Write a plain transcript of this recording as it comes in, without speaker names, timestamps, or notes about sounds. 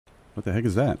What the heck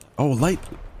is that? Oh,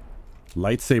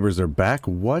 lightsabers are back?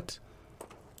 What?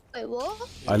 Wait, what?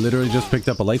 I literally just picked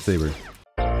up a lightsaber.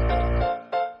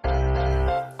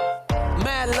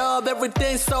 Mad love,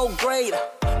 everything's so great.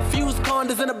 Fuse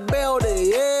condoms in the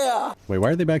building, yeah. Wait, why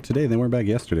are they back today? They weren't back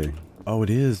yesterday. Oh, it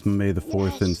is May the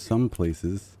 4th in some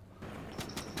places.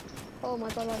 Oh my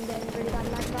god, I'm getting really bad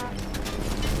like that.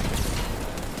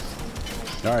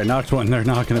 Alright, knocked one. They're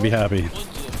not going to be happy.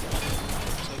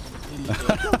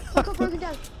 I got broken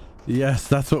down. Yes,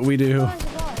 that's what we do.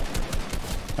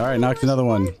 Alright, knocked another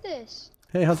one.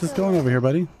 Hey, how's this going over here,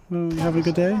 buddy? Well, you having a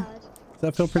good day? Does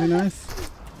that feel pretty nice?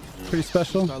 Pretty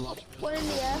special? One in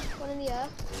the air, one in the air.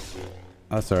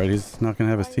 That's alright, he's not going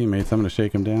to have his teammates. I'm going to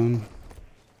shake him down.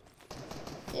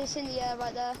 It's in the air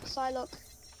right there. Psylocke.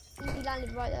 He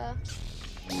landed right there.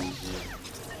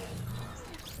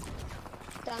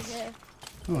 Down here.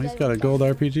 Oh, he's got a gold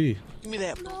RPG. Give me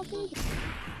that.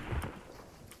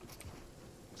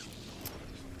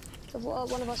 So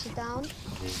one of us is down.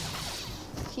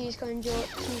 She's going to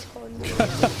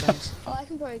Oh, I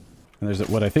can probably... And there's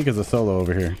what I think is a solo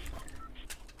over here.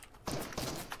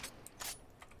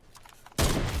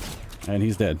 And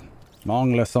he's dead.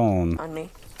 Long lesson. On me.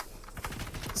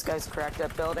 This guy's cracked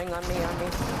that building. On me, on me.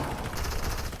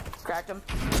 Cracked him.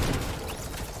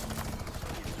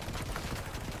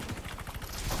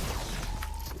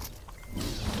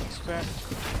 He's cracked.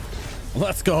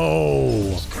 Let's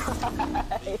go!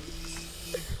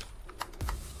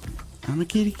 I'm a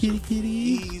kitty, kitty, kitty.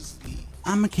 Easy.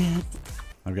 I'm a cat.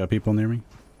 I've got people near me.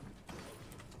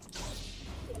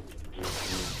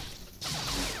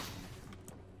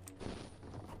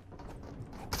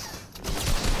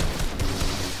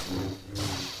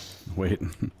 Wait.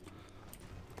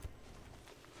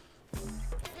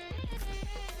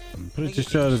 Put it just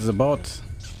shot as a bot.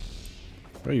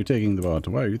 Where are you taking the bot?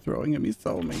 Why are you throwing at me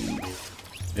so mean?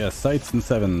 Yeah, sights and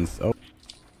sevens. Oh.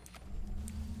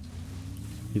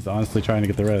 He's honestly trying to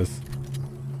get the res.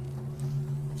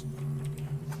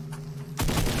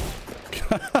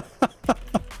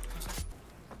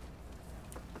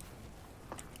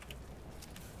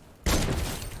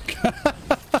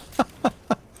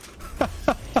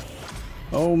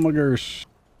 Oh my gosh.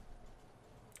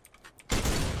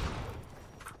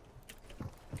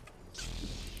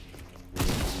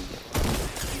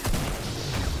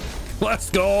 Let's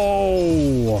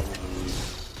go!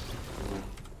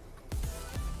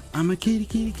 I'm a kitty,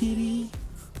 kitty, kitty.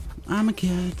 I'm a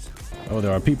cat. Oh,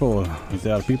 there are people.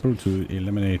 There are people to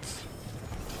eliminate.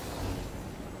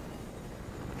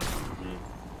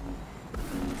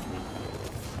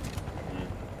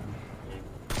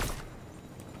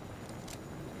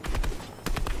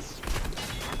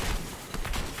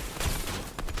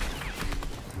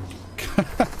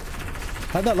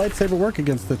 How'd that lightsaber work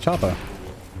against the chopper?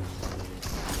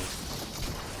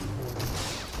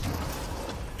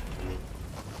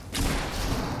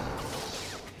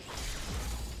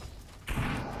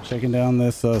 Shaking down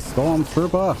this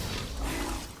stormtrooper.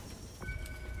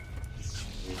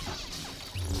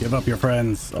 Give up your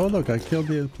friends. Oh look, I killed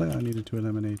the player I needed to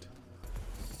eliminate.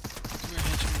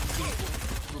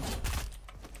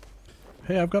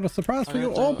 Hey, I've got a surprise for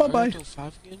you. Oh, bye-bye.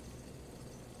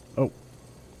 Oh.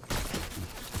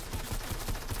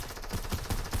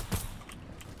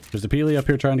 There's a Peely up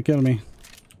here trying to kill me.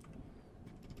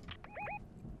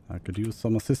 I could use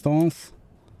some assistance.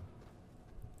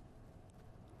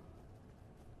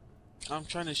 I'm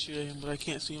trying to shoot at him, but I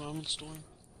can't see him. I'm in storm.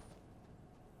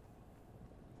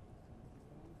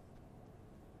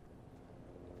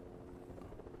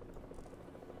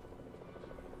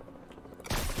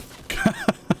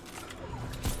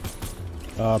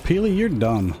 Peely, you're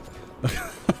dumb.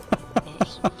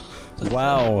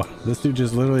 Wow, this dude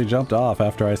just literally jumped off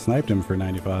after I sniped him for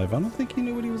 95. I don't think he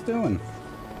knew what he was doing.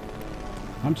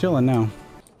 I'm chilling now.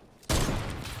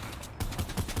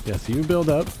 Yes, you build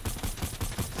up,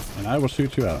 and I will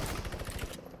shoot you out.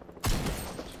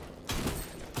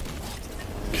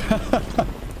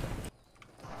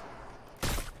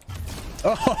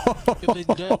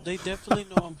 Oh. They definitely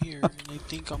know I'm here, and they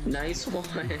think I'm... Nice one.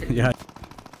 Yeah.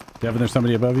 Devin, there's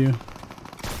somebody above you.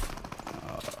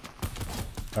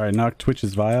 Alright, knock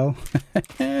Twitch's vial.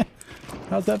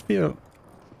 How's that feel?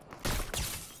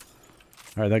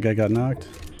 Alright, that guy got knocked.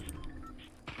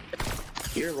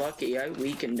 You're lucky, I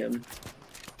weakened him.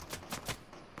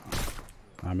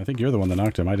 I think you're the one that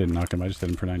knocked him. I didn't knock him, I just hit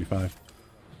him for 95.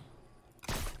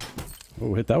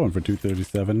 Oh, hit that one for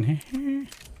 237.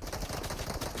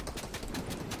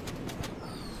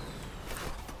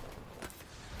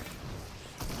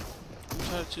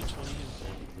 Try 220.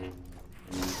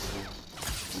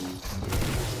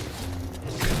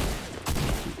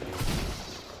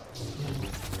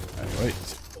 Wait.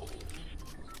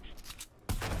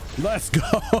 Let's go!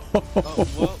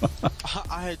 Well,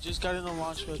 I had just got in the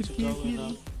launch pad to go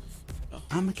and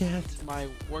I'm a cat. my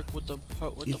work with the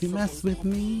If you mess with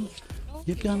me,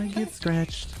 you're gonna get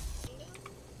scratched.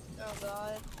 Oh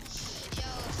god. Yo,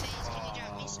 Faze, can you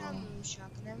drop me some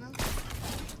shotgun ammo?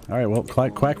 Alright, well,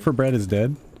 Quack for Bread is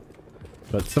dead.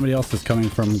 But somebody else is coming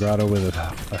from Grotto with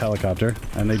a helicopter.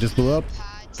 And they just blew up.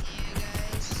 Hi to you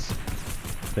guys.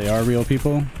 They are real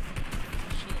people. You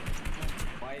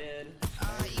can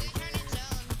turn it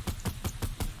zone.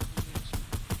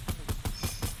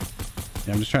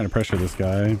 Yeah, I'm just trying to pressure this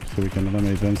guy so we can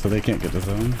eliminate them so they can't get the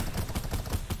zone. This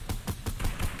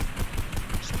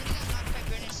minigun knocked by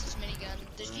Brenner's minigun.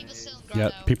 There's people still in Grotto. Yeah,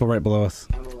 people right below us.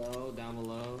 Down below, down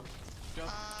below.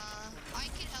 I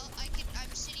could help.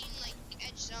 I'm sitting like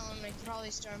edge zone. I could probably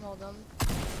stormhold them.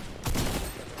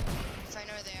 If I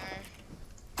know where they are.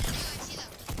 No, I see them.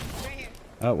 Right here.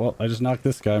 Oh, well, I just knocked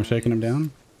this guy. I'm shaking him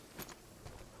down.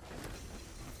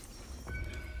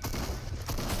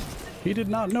 He did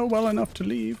not know well enough to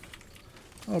leave.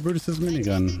 Oh, Brutus's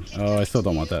minigun. Oh, I still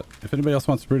don't want that. If anybody else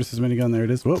wants Brutus's minigun, there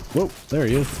it is. Whoa, whoa, there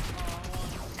he is.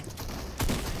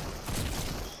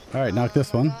 Alright, knock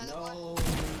this one.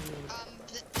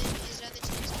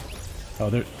 Oh,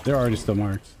 they're already still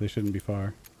marked. They shouldn't be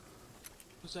far.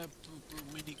 what's that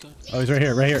minigun? Oh, he's right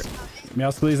here, right here.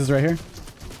 Meowscles is right here.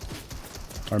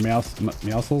 Or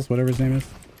Meowscles, whatever his name is.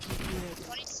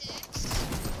 26.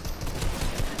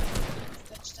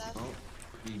 Good stuff.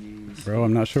 Bro,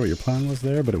 I'm not sure what your plan was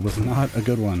there, but it was not a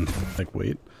good one. Like,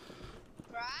 wait.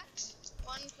 Cracked.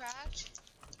 One cracked.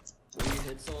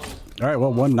 Alright,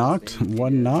 well, one knocked.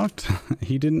 One knocked.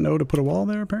 He didn't know to put a wall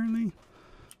there, apparently.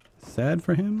 Sad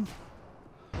for him.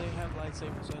 They have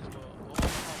lightsabers as well. Oh my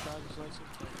god, these lightsabers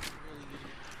are really good.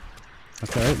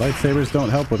 That's alright. Lightsabers don't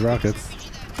help with rockets.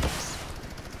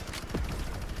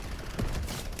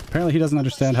 Apparently he doesn't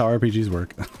understand how RPGs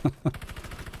work.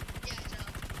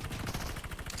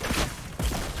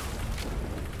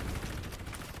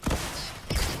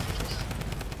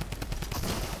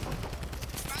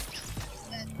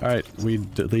 Alright, we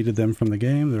deleted them from the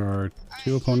game. There are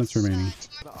 2 opponents remaining.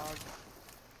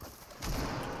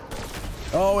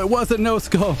 Oh, it was a no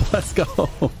scope. Let's go.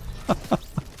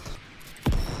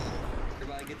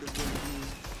 Everybody get this one.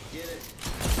 Get it.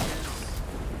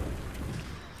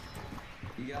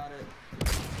 You got it.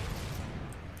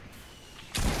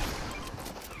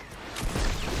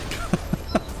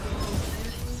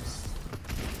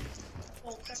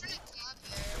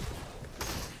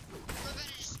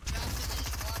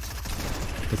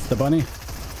 It's the bunny.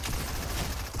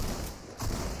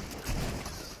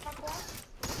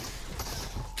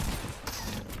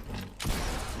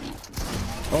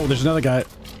 Oh, there's another guy.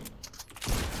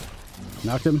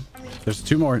 Knocked him. There's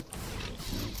 2 more.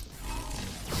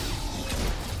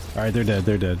 Alright, they're dead.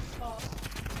 They're dead.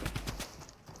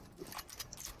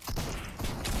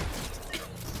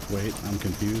 Wait, I'm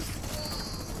confused.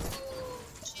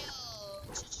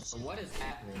 What is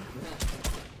happening?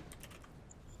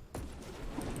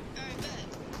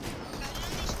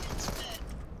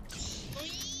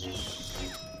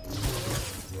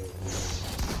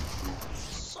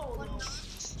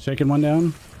 Shaking one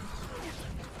down.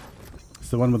 It's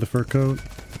the one with the fur coat.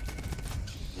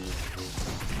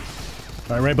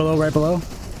 Alright, right below, right below.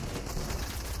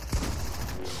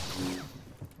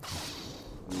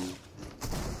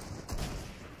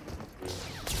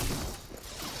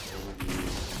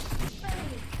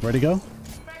 Where'd he go?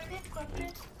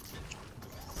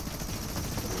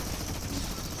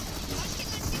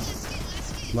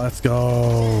 Let's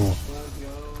go.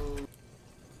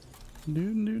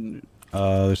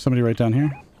 There's somebody right down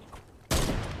here.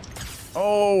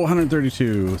 Oh,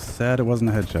 132. Sad it wasn't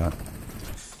a headshot.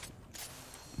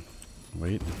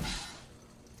 Wait.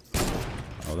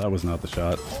 Oh, that was not the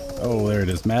shot. Oh, there it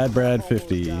is. Mad Brad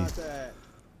 50.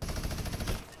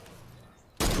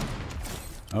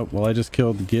 Oh, well, I just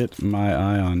killed Get My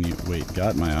Eye On You. Wait,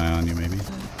 Got My Eye On You, maybe.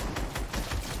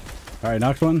 Alright,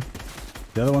 knocked one.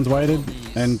 The other one's whited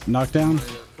and knocked down.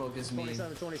 Focus me.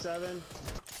 27.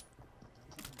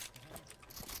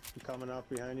 I'm coming up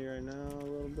behind you right now a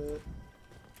little bit.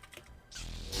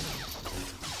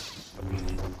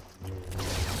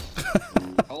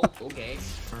 Oh, okay.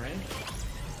 Alright.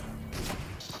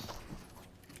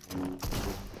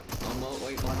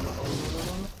 Wait,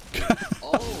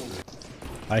 oh.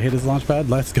 I hit his launch pad.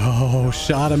 Let's go.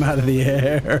 Shot him out of the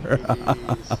air.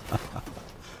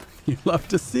 You love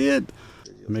to see it.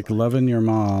 McLovin, your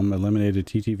mom, eliminated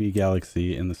TTV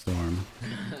Galaxy in the storm.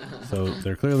 So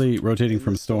they're clearly rotating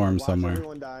from storm somewhere.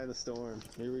 Everyone die in the storm.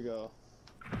 Here we go.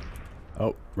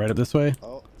 Oh, right up this way.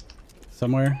 Oh.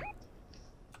 somewhere?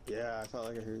 Yeah, I felt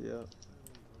like I heard you.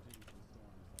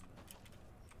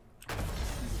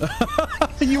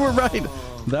 You were right.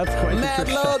 That's quite the Mad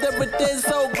trick love, shot. everything's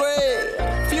so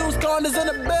great. Fuse corners in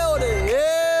the building,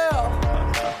 yeah.